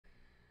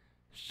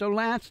So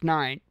last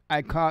night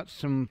I caught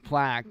some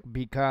flack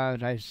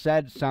because I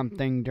said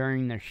something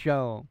during the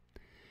show,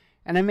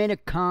 and I made a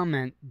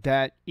comment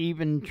that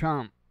even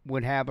Trump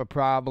would have a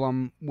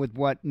problem with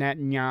what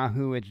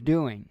Netanyahu is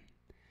doing.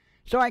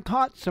 So I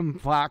caught some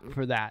flack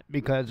for that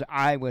because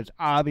I was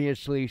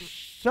obviously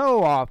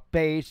so off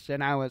base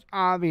and I was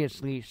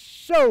obviously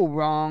so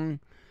wrong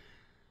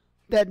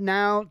that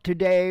now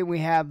today we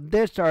have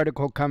this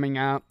article coming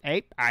out.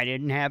 Hey, I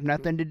didn't have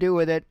nothing to do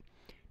with it.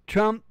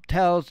 Trump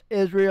tells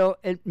Israel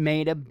it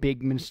made a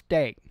big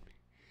mistake.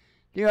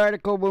 The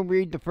article will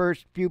read the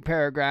first few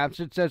paragraphs.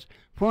 It says,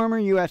 former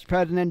U.S.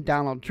 President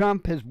Donald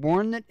Trump has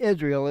warned that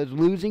Israel is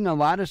losing a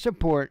lot of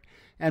support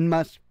and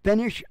must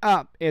finish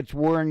up its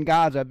war in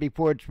Gaza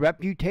before its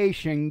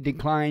reputation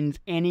declines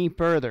any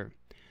further.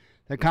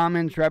 The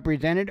comments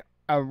represented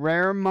a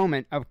rare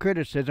moment of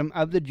criticism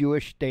of the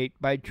Jewish state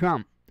by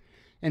Trump.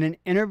 In an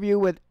interview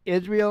with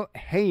Israel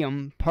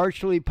Hayom,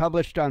 partially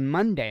published on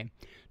Monday,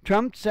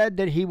 Trump said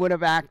that he would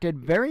have acted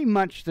very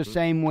much the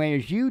same way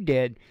as you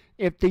did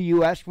if the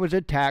U.S. was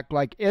attacked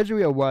like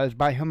Israel was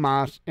by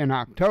Hamas in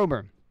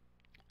October.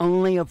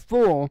 Only a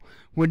fool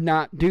would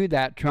not do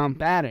that,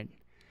 Trump added.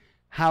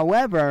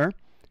 However,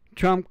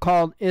 Trump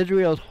called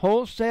Israel's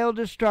wholesale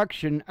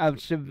destruction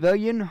of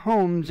civilian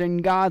homes in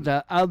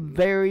Gaza a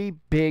very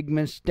big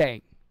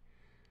mistake.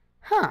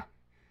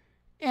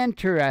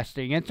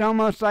 Interesting. It's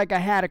almost like I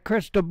had a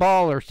crystal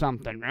ball or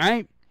something,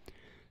 right?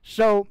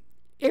 So,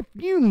 if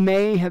you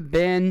may have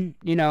been,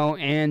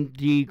 in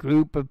the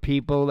group of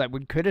people that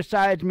would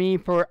criticize me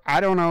for,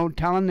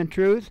 telling the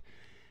truth,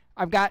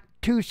 I've got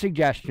two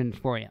suggestions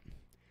for you.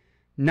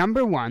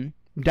 Number one,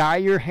 dye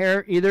your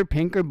hair either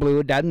pink or blue,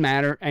 it doesn't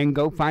matter, and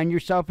go find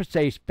yourself a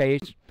safe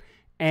space.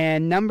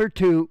 And number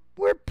two,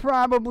 we're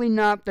probably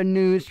not the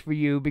news for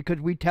you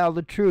because we tell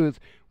the truth.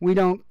 We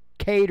don't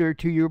cater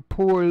to your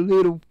poor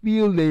little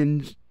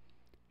feelings.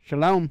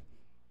 Shalom.